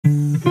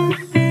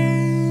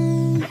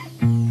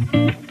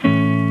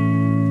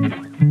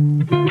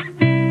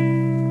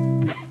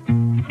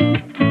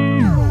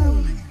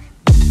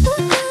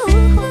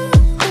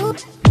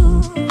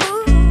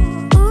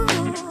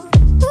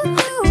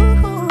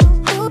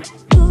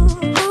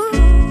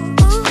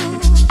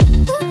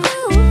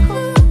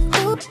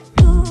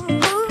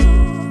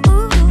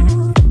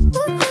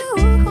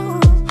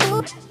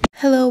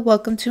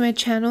welcome to my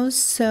channel.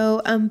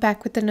 So I'm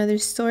back with another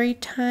story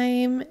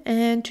time,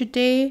 and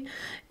today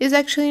is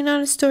actually not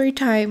a story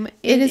time.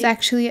 It is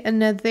actually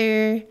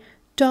another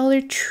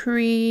Dollar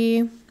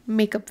Tree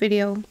makeup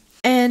video,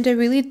 and I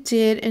really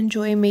did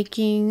enjoy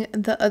making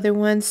the other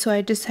one, so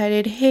I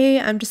decided, hey,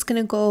 I'm just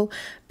gonna go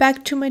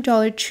back to my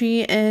Dollar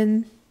Tree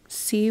and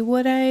see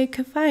what I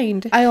could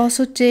find. I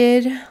also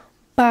did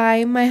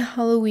buy my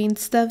Halloween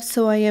stuff,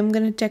 so I am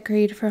gonna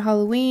decorate for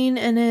Halloween,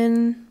 and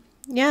then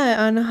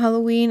yeah, on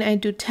Halloween I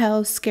do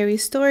tell scary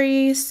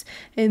stories,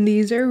 and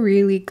these are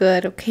really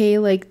good. Okay,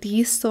 like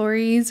these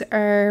stories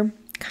are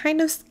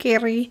kind of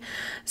scary,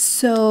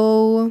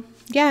 so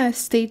yeah,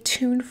 stay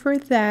tuned for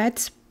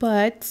that.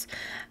 But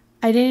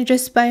I didn't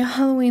just buy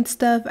Halloween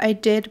stuff, I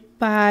did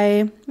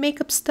buy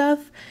makeup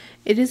stuff.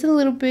 It is a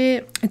little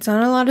bit, it's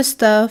not a lot of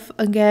stuff.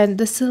 Again,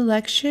 the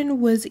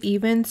selection was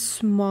even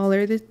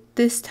smaller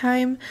this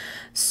time,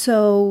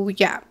 so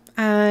yeah,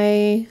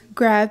 I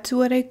grabbed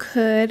what I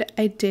could.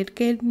 I did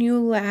get new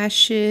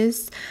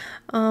lashes.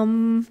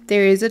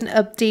 There is an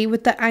update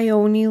with the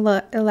Ioni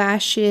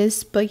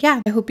lashes, but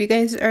yeah, I hope you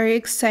guys are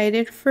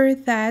excited for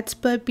that.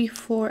 But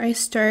before I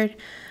start,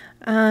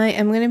 I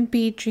am gonna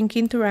be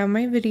drinking throughout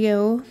my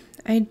video.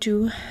 I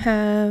do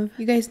have,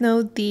 you guys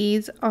know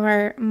these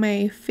are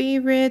my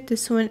favorite.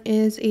 This one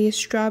is a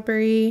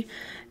strawberry,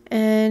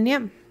 and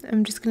yeah,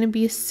 I'm just gonna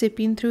be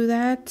sipping through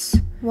that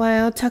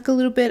while I'll talk a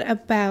little bit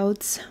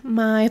about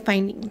my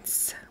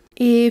findings.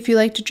 If you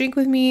like to drink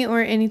with me or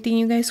anything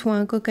you guys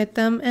want, go get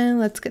them, and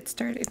let's get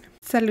started.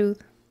 Salud.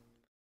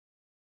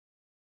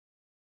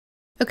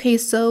 Okay,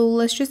 so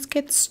let's just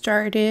get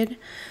started.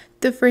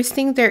 The first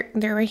thing, they're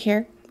right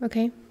here.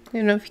 Okay, I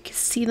don't know if you can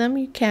see them.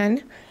 You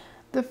can.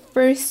 The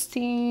first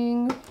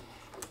thing,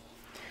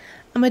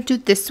 I'm gonna do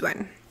this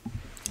one.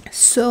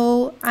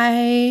 So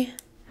I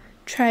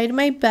tried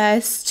my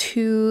best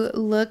to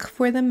look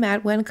for the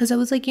matte one because I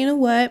was like, you know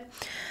what,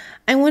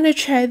 I want to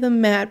try the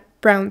matte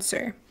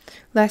bronzer.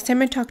 Last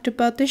time I talked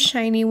about the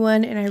shiny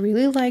one and I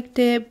really liked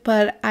it,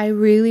 but I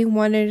really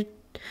wanted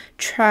to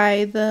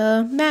try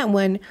the matte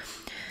one.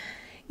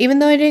 Even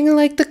though I didn't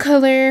like the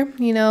color,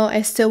 you know,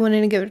 I still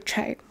wanted to give it a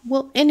try.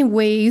 Well,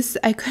 anyways,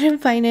 I couldn't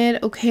find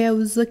it. Okay, I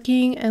was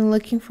looking and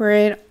looking for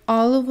it.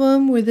 All of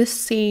them were the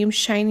same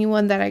shiny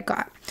one that I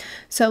got.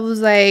 So I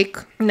was like,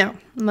 no,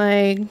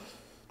 like,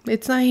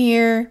 it's not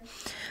here.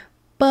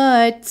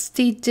 But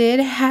they did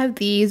have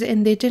these,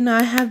 and they did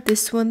not have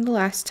this one the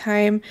last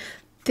time.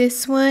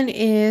 This one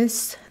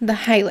is the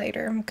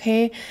highlighter,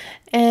 okay?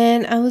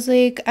 And I was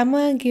like, I'm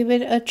gonna give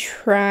it a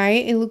try.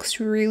 It looks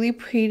really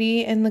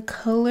pretty, and the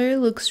color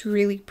looks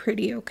really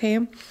pretty,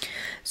 okay?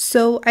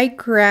 So I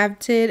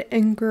grabbed it,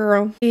 and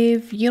girl,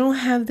 if you don't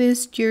have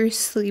this, you're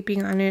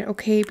sleeping on it,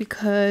 okay?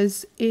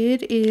 Because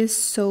it is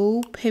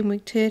so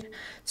pigmented.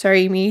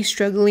 Sorry, me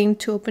struggling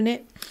to open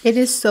it. It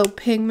is so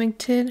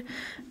pigmented.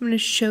 I'm going to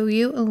show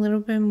you a little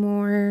bit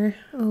more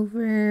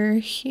over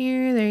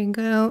here. There you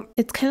go.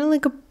 It's kind of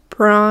like a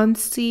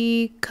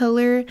bronzy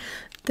color.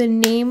 The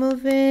name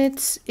of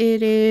it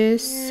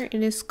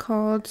is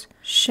called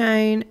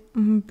Shine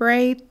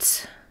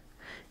Bright,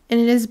 and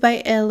it is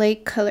by LA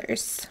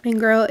Colors. And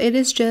girl, it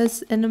is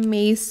just an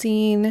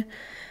amazing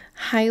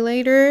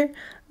highlighter.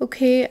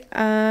 Okay,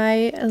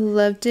 I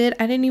loved it.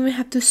 I didn't even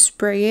have to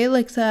spray it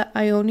like the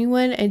Ioni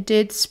one. I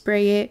did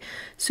spray it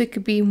so it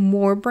could be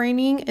more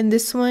brightening, and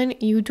this one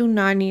you do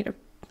not need to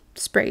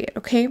spray it,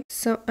 okay?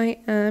 So I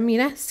am,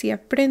 mira, si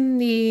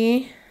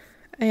aprendí.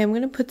 I am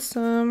gonna put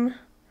some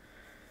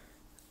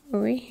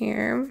over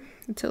here.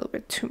 It's a little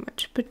bit too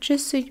much, but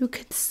just so you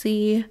could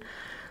see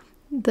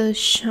the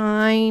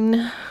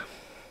shine.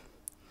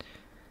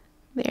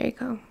 There you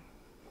go.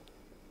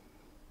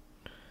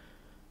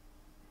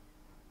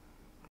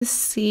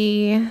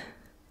 See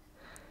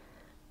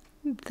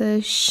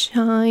the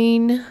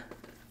shine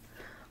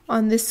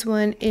on this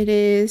one. It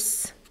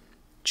is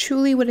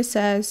truly what it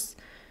says.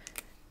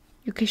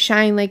 You can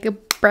shine like a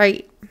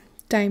bright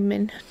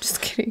diamond.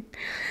 Just kidding.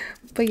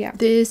 But yeah,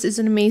 this is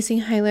an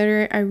amazing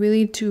highlighter. I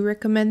really do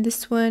recommend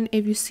this one.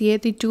 If you see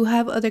it, they do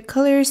have other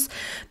colors.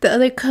 The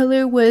other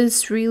color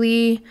was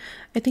really,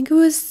 I think it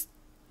was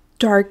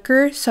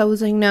darker, so I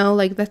was like, no,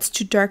 like that's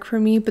too dark for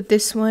me. But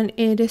this one,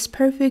 it is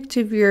perfect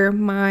if you're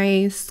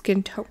my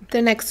skin tone.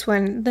 The next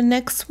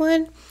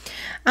one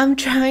I'm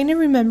trying to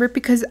remember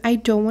because I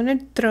don't want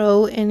to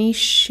throw any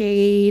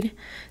shade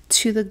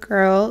to the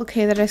girl,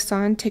 okay, that I saw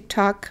on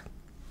TikTok,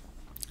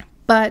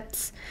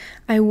 but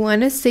I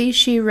want to say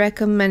she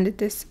recommended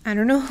this. I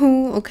don't know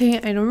who, okay,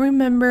 I don't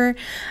remember.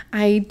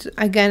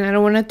 Again, I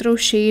don't want to throw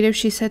shade if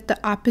she said the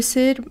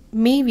opposite,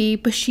 maybe,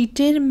 but she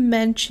did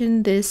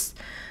mention this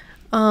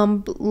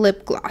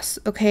lip gloss,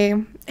 okay?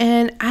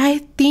 And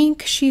I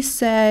think she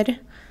said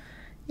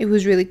it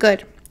was really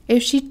good.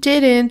 If she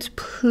didn't,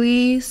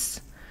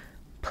 please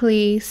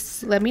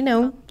let me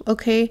know,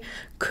 okay?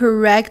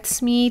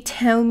 Correct me,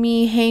 tell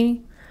me,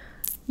 hey,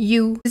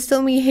 you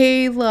tell me,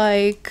 hey,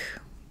 like,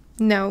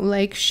 no,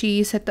 like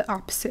she said the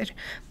opposite.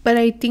 But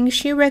I think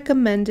she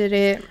recommended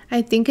it.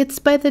 I think it's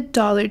by the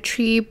Dollar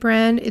Tree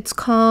brand. It's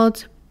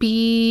called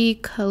B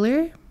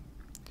Color.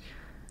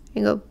 I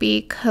go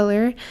B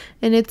Color,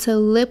 and it's a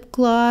lip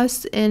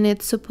gloss, and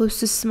it's supposed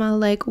to smell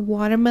like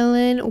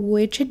watermelon,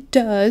 which it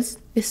does.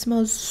 It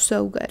smells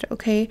so good.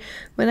 Okay,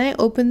 when I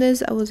opened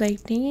this, I was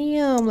like,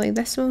 damn, like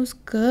that smells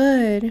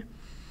good,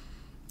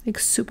 like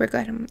super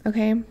good.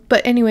 Okay,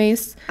 but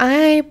anyways,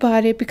 I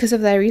bought it because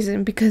of that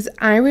reason, because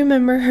I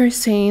remember her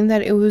saying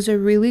that it was a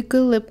really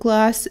good lip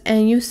gloss,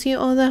 and you see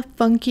all that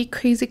funky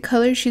crazy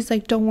color, she's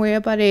like, don't worry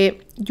about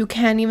it, you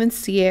can't even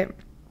see it.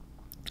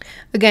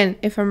 Again,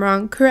 if I'm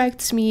wrong,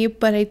 correct me,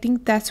 but I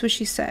think that's what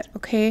she said.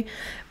 Okay,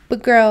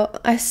 but girl,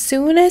 as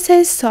soon as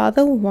I saw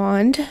the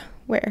wand,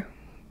 where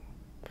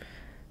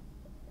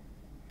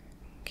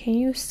can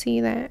you see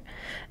that?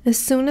 As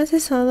soon as I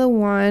saw the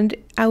wand,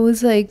 I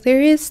was like,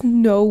 there is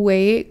no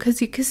way,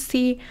 because you can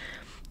see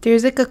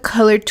there's like a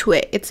color to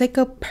it. It's like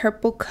a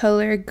purple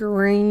color,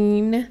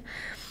 green,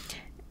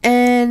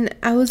 and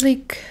I was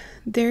like,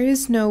 there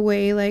is no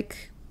way,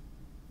 like,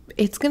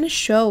 it's gonna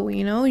show,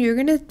 you know, you're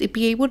gonna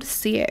be able to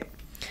see it.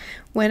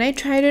 When I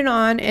tried it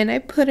on and I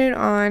put it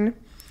on,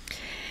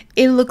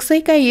 it looks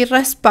like ahí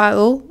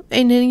raspado,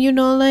 and then, you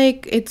know,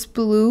 like it's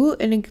blue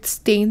and it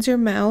stains your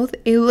mouth.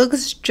 It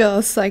looks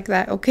just like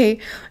that. Okay,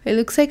 it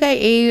looks like I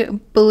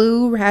ate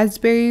blue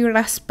raspberry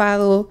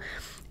raspado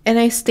and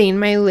I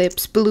stained my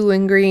lips blue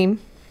and green.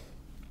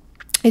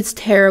 It's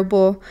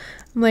terrible.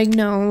 I'm like,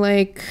 no,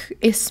 like,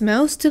 it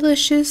smells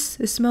delicious,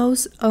 it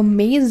smells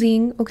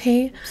amazing,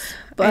 okay,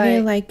 but I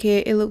didn't like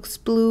it. It looks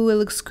blue, it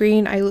looks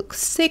green, I look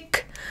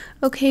sick.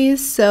 Okay,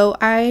 so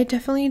I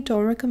definitely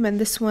don't recommend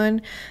this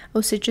one. I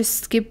would say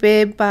just skip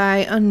it,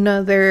 buy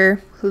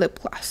another lip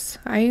gloss.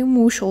 I am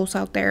muchos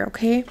out there.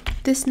 Okay,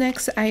 this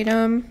next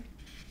item,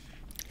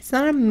 it's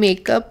not a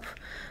makeup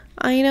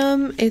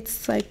item,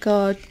 it's like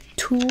a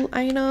tool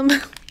item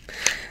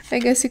I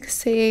guess you could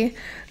say,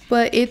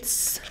 but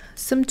it's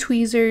some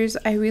tweezers.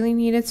 I really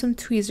needed some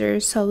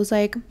tweezers, so I was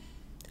like,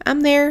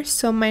 I'm there,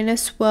 so might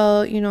as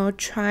well, you know,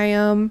 try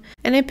them.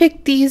 And I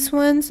picked these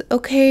ones.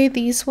 Okay,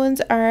 these ones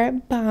are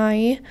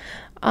by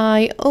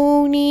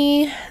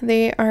Ioni.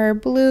 They are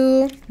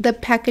blue. The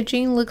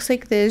packaging looks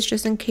like this,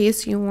 just in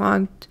case you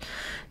want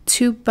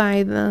to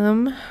buy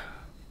them.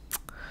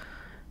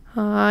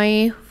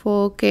 Hi,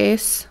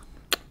 focus.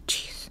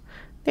 Jeez.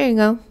 There you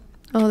go.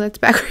 Oh, that's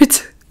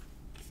backwards.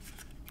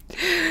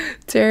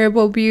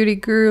 Terrible beauty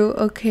guru.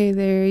 Okay,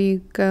 there you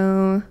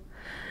go.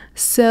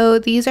 So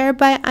these are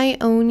by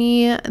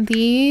Ioni.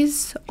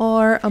 These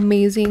are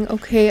amazing.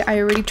 Okay, I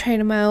already tried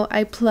them out.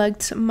 I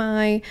plugged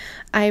my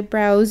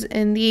eyebrows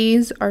and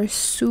these are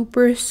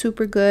super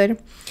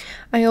good.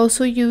 I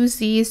also use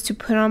these to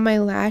put on my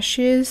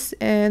lashes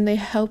and they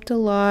helped a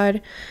lot.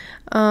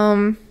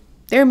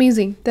 They're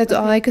amazing. That's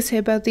all I could say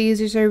about these.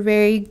 These are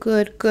very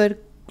good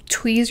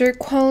tweezer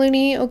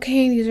quality.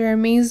 Okay, these are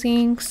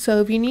amazing.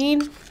 So if you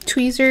need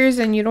tweezers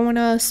and you don't want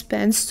to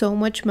spend so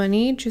much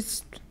money,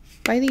 just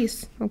buy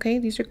these. Okay,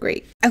 these are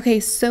great. Okay,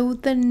 so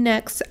the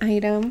next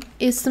item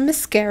is the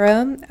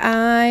mascara.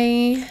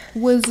 I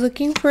was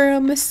looking for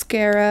a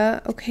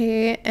mascara,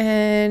 okay,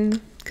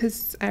 and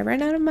because I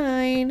ran out of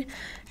mine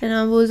and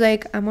I was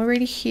like, I'm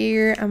already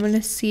here, I'm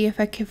gonna see if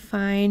I can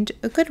find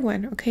a good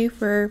one, okay,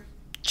 for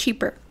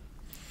cheaper.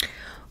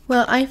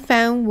 Well, I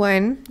found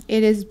one.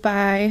 It is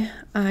by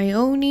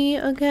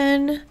Ioni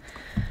again.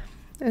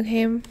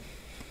 Okay,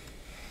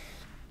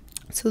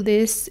 so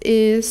this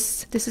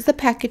is the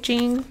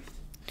packaging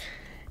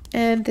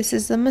and this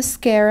is the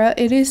mascara.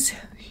 It is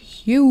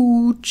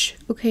huge.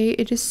 Okay,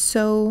 it is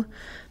so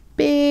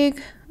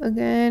big.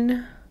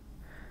 Again,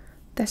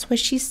 that's what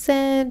she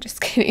said.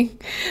 Just kidding.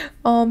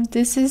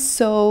 This is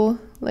so,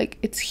 like,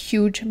 it's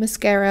huge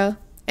mascara.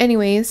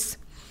 Anyways,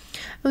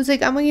 I was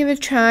like, I'm gonna give it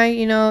a try.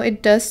 You know,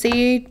 it does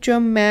say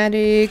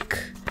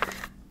dramatic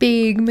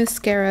big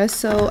mascara,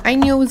 so I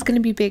knew it was gonna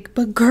be big.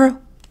 But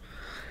girl,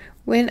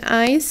 when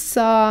I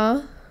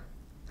saw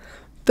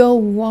the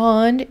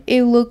wand,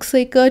 it looks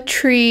like a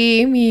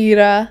tree.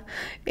 Mira,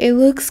 it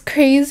looks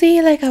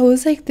crazy. Like, I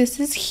was like, this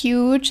is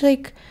huge.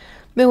 Like,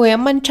 me voy a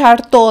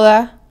manchar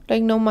toda.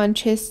 Like, no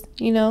manches,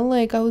 you know?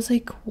 Like, I was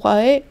like,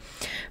 what?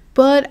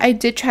 But I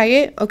did try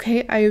it.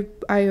 Okay, I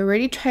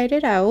already tried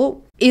it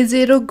out. Is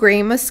it a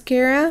gray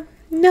mascara?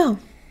 No.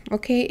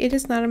 Okay, it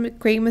is not a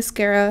gray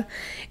mascara.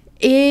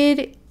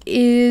 It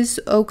is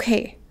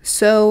okay.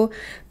 So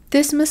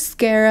this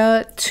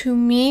mascara, to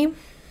me,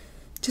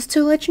 just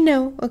to let you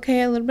know,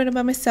 okay, a little bit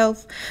about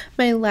myself,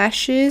 my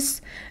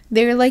lashes,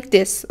 they're like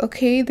this,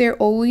 okay? They're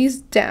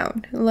always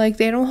down. Like,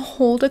 they don't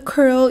hold a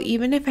curl.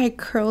 Even if I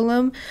curl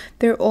them,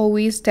 they're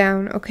always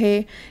down,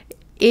 okay?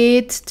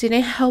 It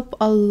didn't help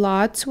a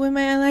lot with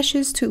my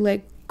eyelashes to,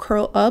 like,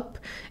 curl up.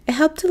 It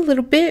helped a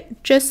little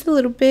bit, just a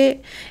little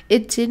bit.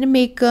 It didn't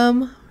make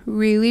them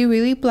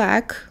really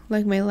black.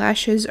 Like, my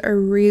lashes are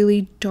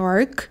really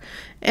dark,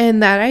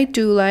 and that I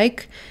do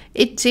like.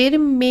 It did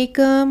make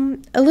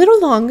them a little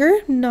longer,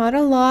 not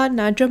a lot,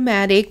 not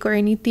dramatic or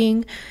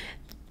anything.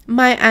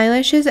 My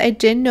eyelashes, I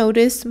did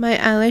notice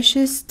my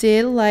eyelashes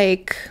did,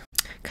 like,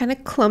 kind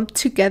of clumped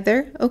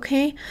together,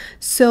 okay?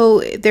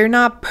 So they're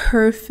not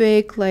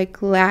perfect,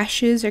 like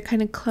lashes are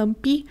kind of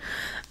clumpy,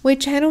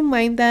 which I don't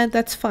mind that.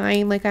 That's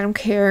fine. Like, I don't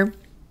care.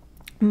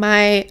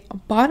 My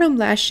bottom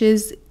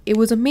lashes, it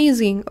was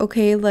amazing,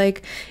 okay?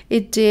 Like,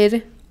 it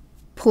did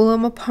pull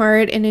them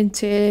apart, and it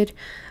did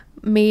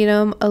made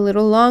them a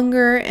little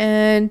longer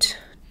and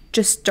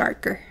just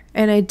darker.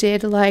 And I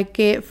did like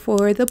it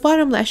for the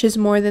bottom lashes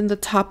more than the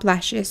top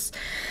lashes.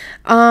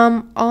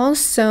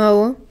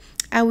 Also,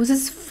 I was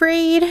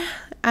afraid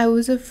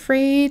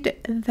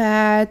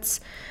that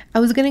I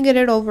was gonna get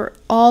it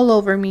all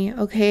over me,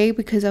 okay?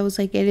 Because I was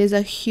like, it is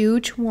a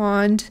huge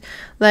wand,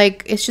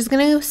 like it's just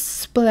gonna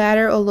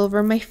splatter all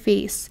over my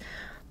face.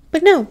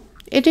 But no,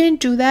 it didn't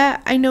do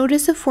that. I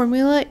noticed the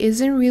formula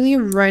isn't really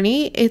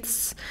runny.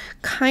 It's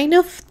kind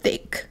of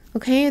thick,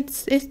 okay?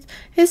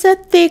 It's a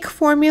thick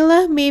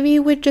formula, maybe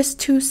with just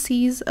 2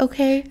 C's,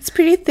 okay? It's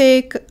pretty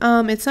thick.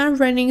 It's not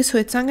running, so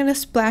it's not gonna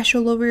splash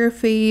all over your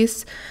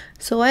face.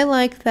 So I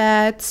like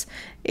that.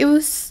 It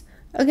was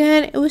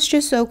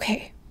just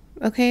okay.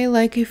 Okay,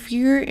 like if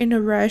you're in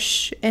a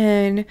rush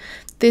and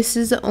this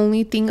is the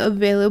only thing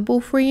available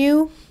for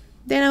you,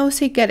 then I would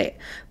say get it.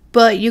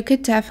 But you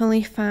could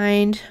definitely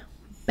find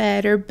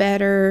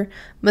better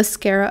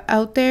mascara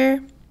out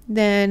there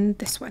than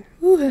this one.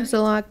 Ooh, there's a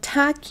lot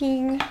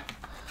tacking.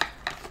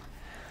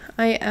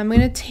 I am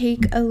gonna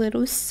take a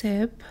little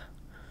sip.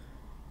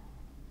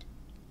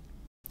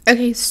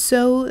 Okay,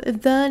 so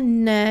the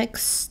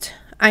next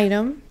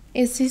item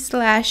is these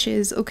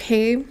lashes,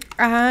 okay?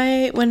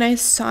 When I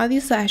saw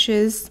these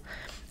lashes,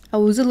 I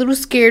was a little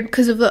scared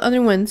because of the other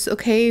ones,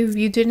 okay? If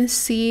you didn't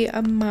see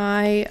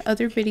my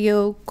other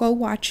video, go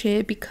watch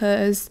it,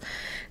 because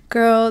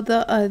girl,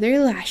 the other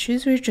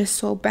lashes were just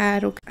so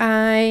bad, okay?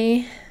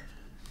 I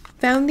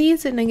found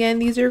these, and again,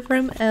 these are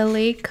from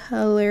LA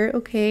Color,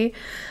 okay?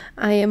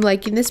 I am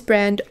liking this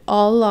brand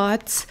a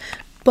lot,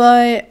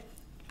 but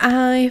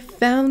I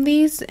found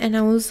these and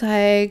I was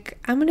like,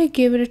 I'm gonna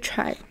give it a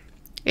try.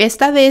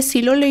 Esta vez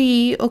sí lo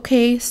leí,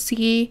 okay,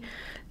 sí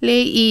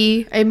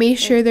leí. I made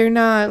sure they're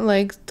not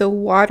like the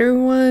water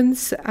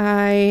ones.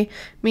 I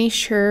made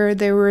sure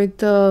they were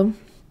the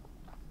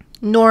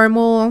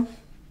normal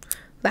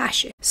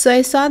lashes. So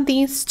I saw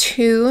these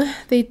two.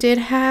 They did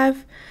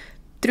have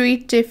 3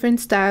 different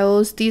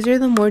styles. These are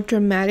the more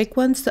dramatic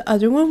ones. The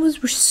other one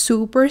was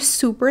super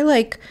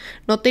like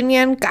no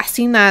tenían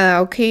casi nada,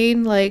 okay?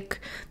 Like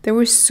there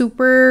was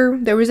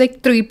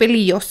like 3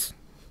 pelillos.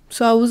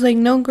 So I was like,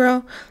 no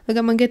girl, like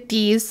I'm gonna get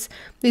these.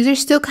 These are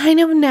still kind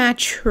of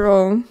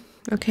natural,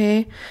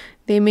 okay?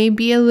 They may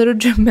be a little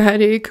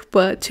dramatic,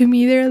 but to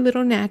me they're a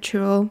little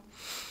natural.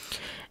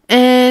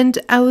 And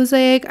I was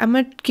like, I'm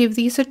gonna give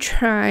these a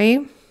try.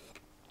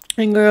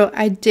 And girl,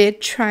 I did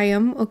try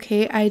them,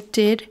 okay? I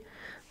did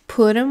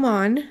put them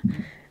on.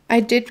 I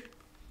did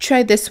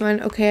try this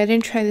one, okay? I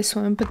didn't try this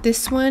one, but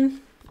this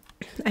one,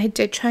 I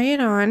did try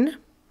it on.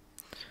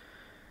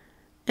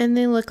 And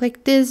they look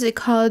like this. They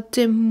call it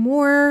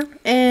Demure,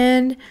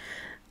 and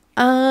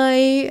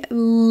I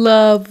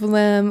love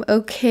them,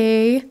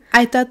 okay?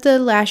 I thought the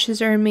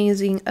lashes are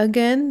amazing.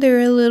 Again,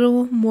 they're a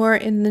little more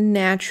in the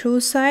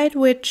natural side,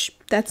 which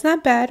that's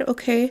not bad,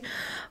 okay?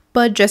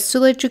 But just to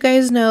let you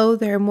guys know,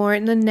 they're more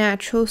in the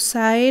natural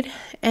side.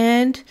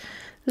 And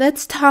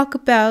let's talk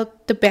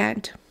about the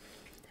band.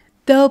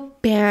 The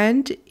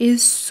band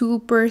is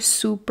super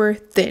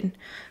thin,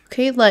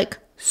 okay? Like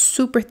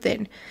super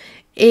thin.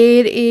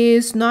 It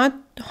is not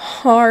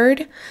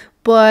hard,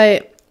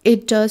 but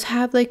it does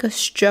have like a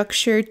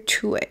structure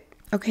to it,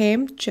 okay?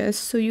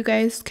 Just so you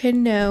guys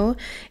can know.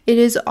 It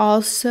is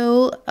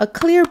also a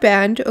clear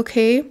band,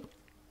 okay?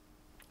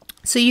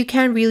 So you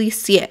can't really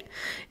see it.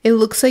 It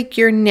looks like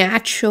your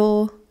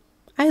natural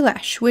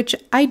eyelash, which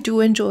I do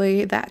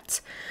enjoy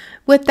that.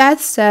 With that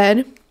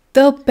said,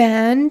 the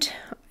band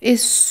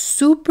is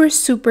super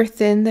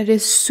thin. That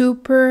is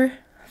super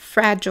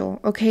fragile,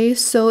 okay?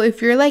 So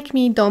if you're like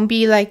me, don't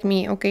be like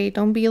me, okay?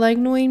 Don't be like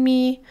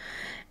Noemi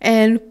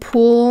and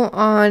pull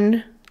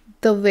on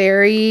the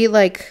very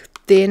like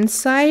thin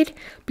side,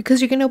 because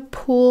you're gonna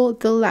pull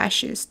the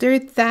lashes. They're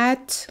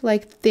that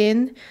like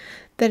thin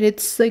that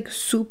it's like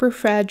super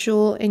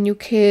fragile, and you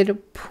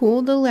could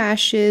pull the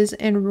lashes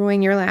and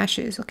ruin your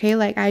lashes, okay?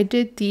 Like I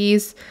did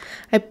these,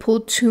 I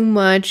pulled too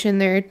much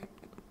and they're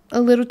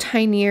a little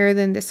tinier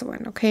than this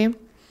one, okay?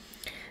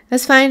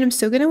 That's fine. I'm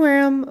still gonna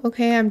wear them,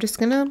 okay? I'm just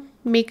gonna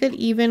make it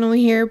even over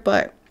here,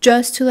 but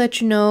just to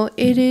let you know,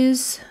 it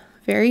is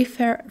very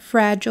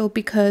fragile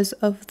because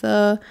of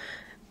the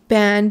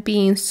band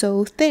being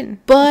so thin.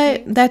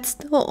 But okay, that's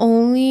the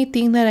only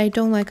thing that I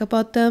don't like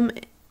about them,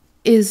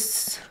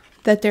 is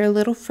that they're a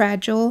little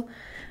fragile.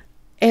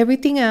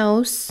 Everything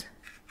else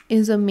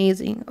is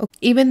amazing.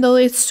 Even though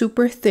it's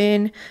super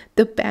thin,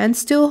 the band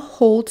still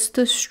holds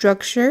the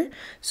structure,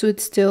 so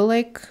it's still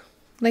like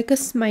a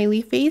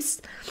smiley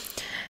face.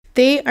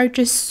 They are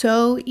just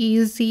so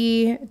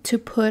easy to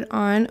put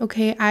on,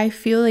 okay? I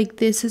feel like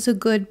this is a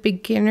good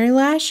beginner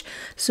lash.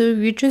 So if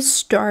you just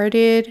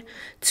started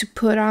to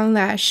put on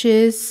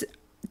lashes,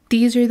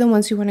 these are the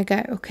ones you want to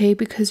get, okay?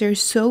 Because they're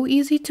so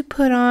easy to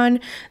put on.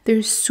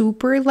 They're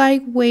super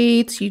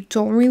lightweight. You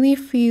don't really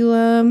feel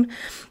them.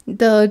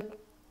 The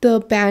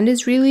band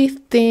is really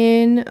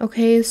thin,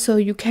 okay? So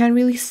you can't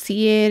really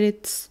see it.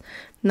 It's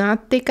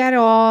not thick at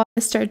all.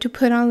 Start to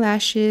put on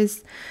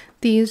lashes.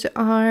 These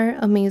are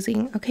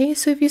amazing, okay?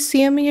 So if you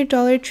see them in your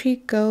Dollar Tree,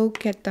 go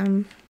get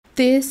them.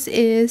 This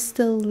is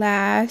the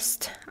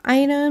last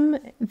item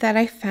that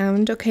I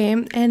found, okay?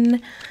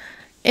 And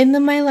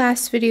in my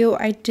last video,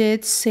 I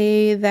did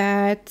say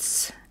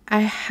that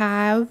I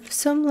have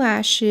some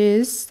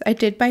lashes. I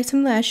did buy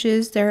some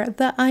lashes. They're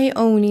the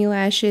Ioni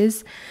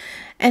lashes.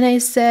 And I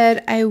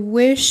said I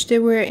wish they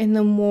were in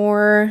the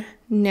more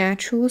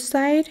natural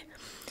side.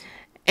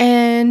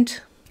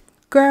 And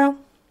girl,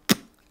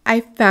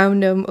 I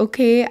found them,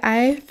 okay?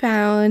 I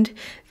found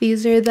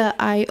these are the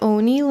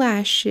Ioni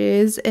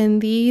lashes. And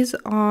these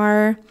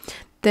are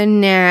the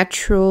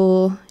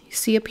natural. You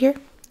see up here?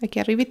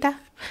 Aquí arribita.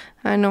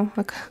 No,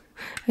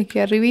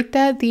 aquí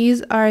arribita.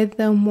 These are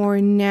the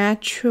more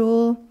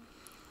natural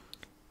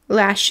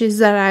lashes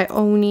that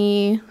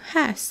Ioni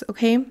has,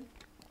 okay?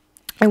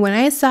 And when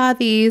I saw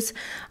these,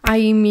 I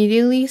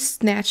immediately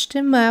snatched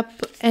them up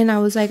and I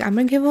was like, I'm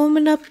gonna give them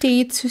an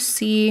update to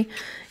see,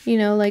 you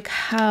know, like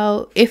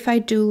how, if I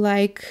do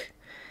like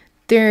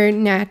their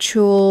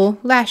natural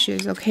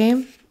lashes,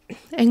 okay?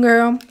 And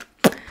girl,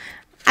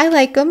 I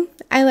like them.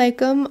 I like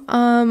them.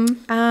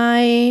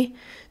 I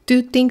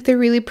do think they're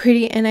really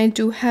pretty and I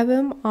do have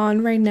them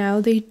on right now.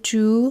 They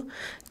do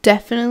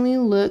definitely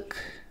look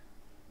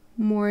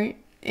more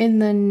in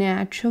the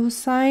natural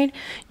side.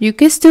 You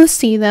can still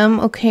see them,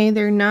 okay?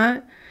 They're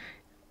not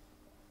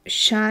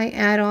shy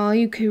at all.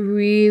 You can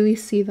really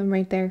see them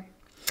right there.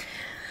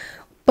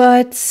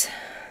 But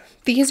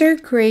these are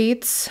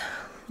great.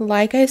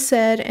 Like I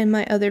said in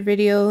my other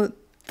video,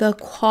 the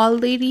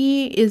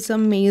quality is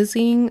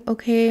amazing,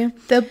 okay?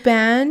 The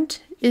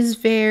band is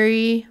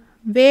very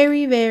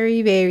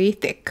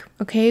thick,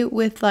 okay?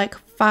 With like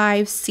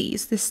 5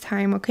 C's this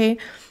time, okay?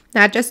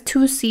 Not just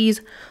 2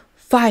 C's,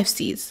 5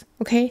 C's,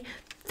 okay?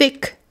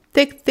 Thick.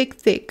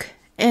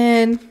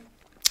 And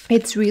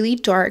it's really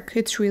dark.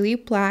 It's really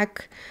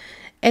black.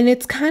 And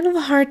it's kind of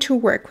hard to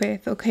work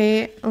with,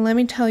 okay? Let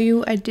me tell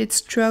you, I did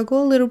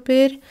struggle a little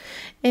bit.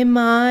 Am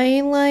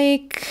I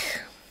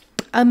like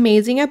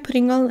amazing at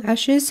putting on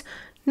lashes?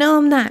 No,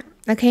 I'm not,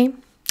 okay?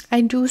 I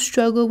do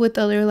struggle with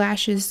other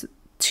lashes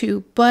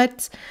too,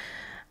 but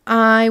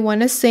I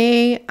want to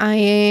say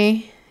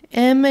I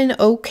am an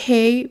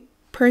okay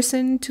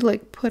person to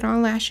like put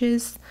on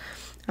lashes.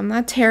 I'm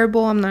not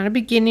terrible. I'm not a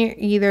beginner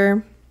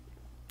either.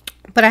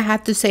 But I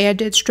have to say I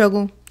did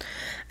struggle.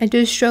 I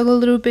did struggle a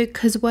little bit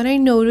because what I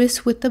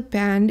noticed with the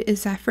band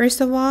is that first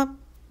of all,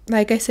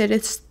 like I said,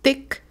 it's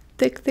thick.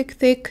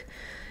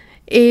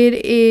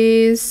 It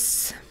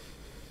is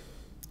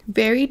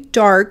very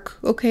dark,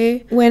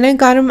 okay? When I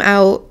got them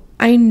out,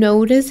 I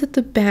noticed that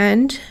the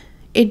band,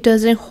 it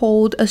doesn't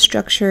hold a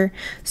structure.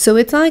 So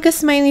it's not like a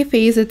smiley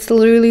face. It's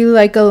literally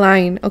like a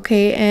line,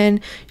 okay? And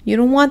you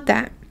don't want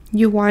that.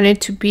 You want it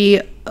to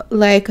be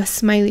like a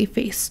smiley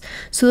face.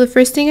 So the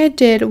first thing I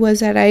did was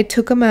that I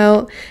took them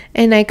out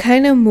and I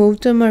kind of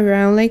moved them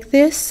around like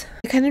this.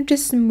 I kind of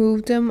just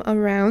moved them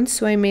around,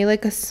 so I made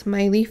like a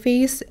smiley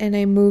face and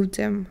I moved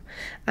them.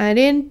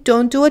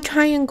 Don't do a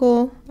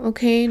triangle,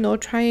 okay? No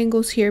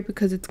triangles here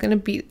because it's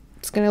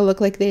gonna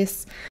look like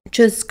this.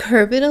 Just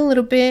curve it a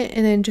little bit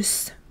and then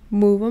just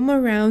move them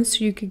around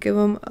so you could give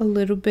them a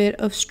little bit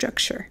of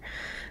structure.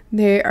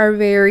 They are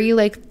very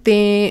like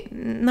thin,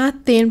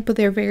 not thin, but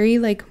they're very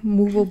like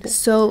movable.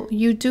 So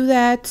you do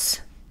that,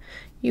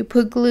 you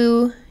put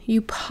glue,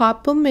 you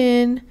pop them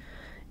in,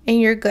 and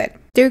you're good.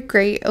 They're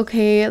great,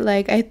 okay?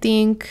 Like I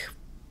think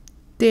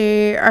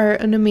they are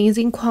an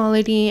amazing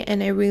quality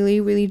and I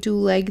really do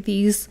like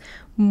these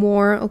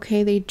more,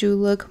 okay? They do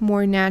look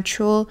more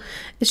natural.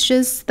 It's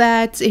just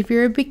that if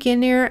you're a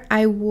beginner,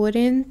 I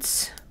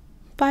wouldn't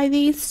buy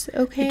these,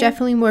 okay? They're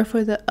definitely more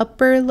for the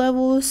upper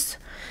levels.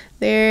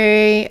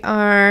 They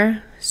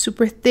are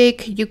super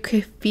thick. You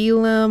can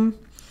feel them.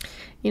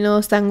 You know,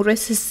 están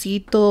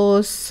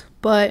gruesecitos.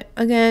 But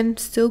again,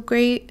 still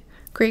great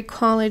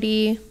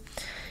quality.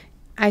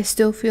 I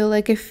still feel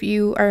like if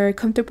you are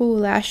comfortable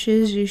with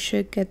lashes, you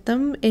should get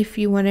them if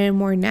you wanted a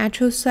more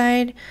natural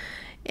side.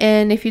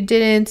 And if you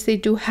didn't, they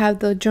do have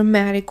the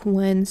dramatic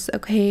ones,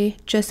 okay?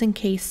 Just in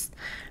case.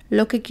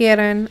 Lo que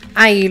quieran,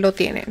 ahí lo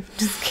tienen.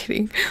 Just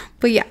kidding.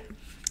 But yeah.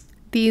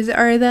 These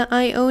are the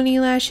Ioni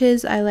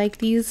lashes. I like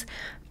these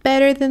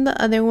better than the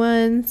other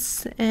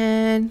ones.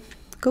 And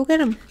go get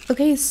them.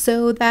 Okay,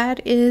 so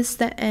that is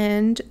the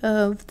end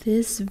of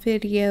this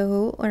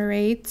video.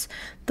 Alright.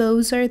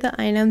 Those are the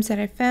items that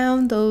I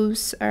found.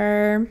 Those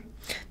are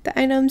the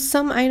items.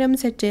 Some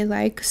items I did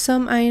like.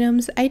 Some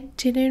items I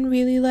didn't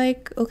really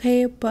like.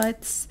 Okay,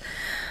 but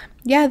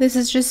yeah, this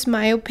is just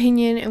my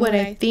opinion and what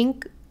I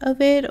think of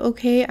it,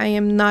 okay? I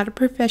am not a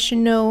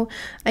professional.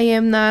 I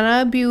am not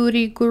a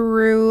beauty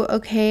guru,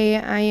 okay?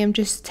 I am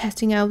just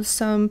testing out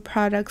some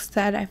products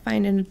that I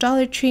find in the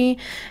Dollar Tree,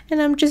 and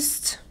I'm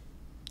just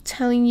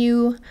telling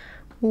you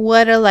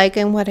what I like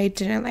and what I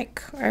didn't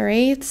like. All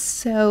right,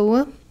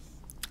 so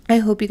I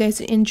hope you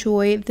guys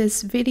enjoy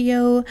this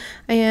video.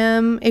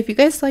 If you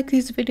guys like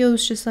these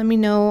videos, just let me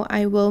know.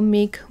 I will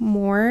make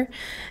more,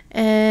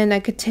 and I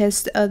could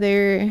test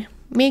other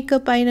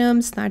makeup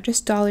items, not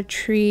just Dollar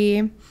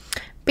Tree.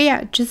 But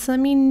yeah, just let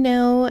me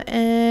know,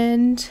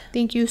 and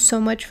thank you so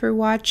much for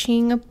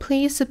watching.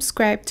 Please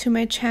subscribe to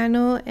my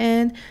channel,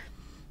 and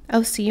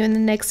I'll see you in the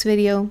next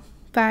video.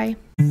 Bye.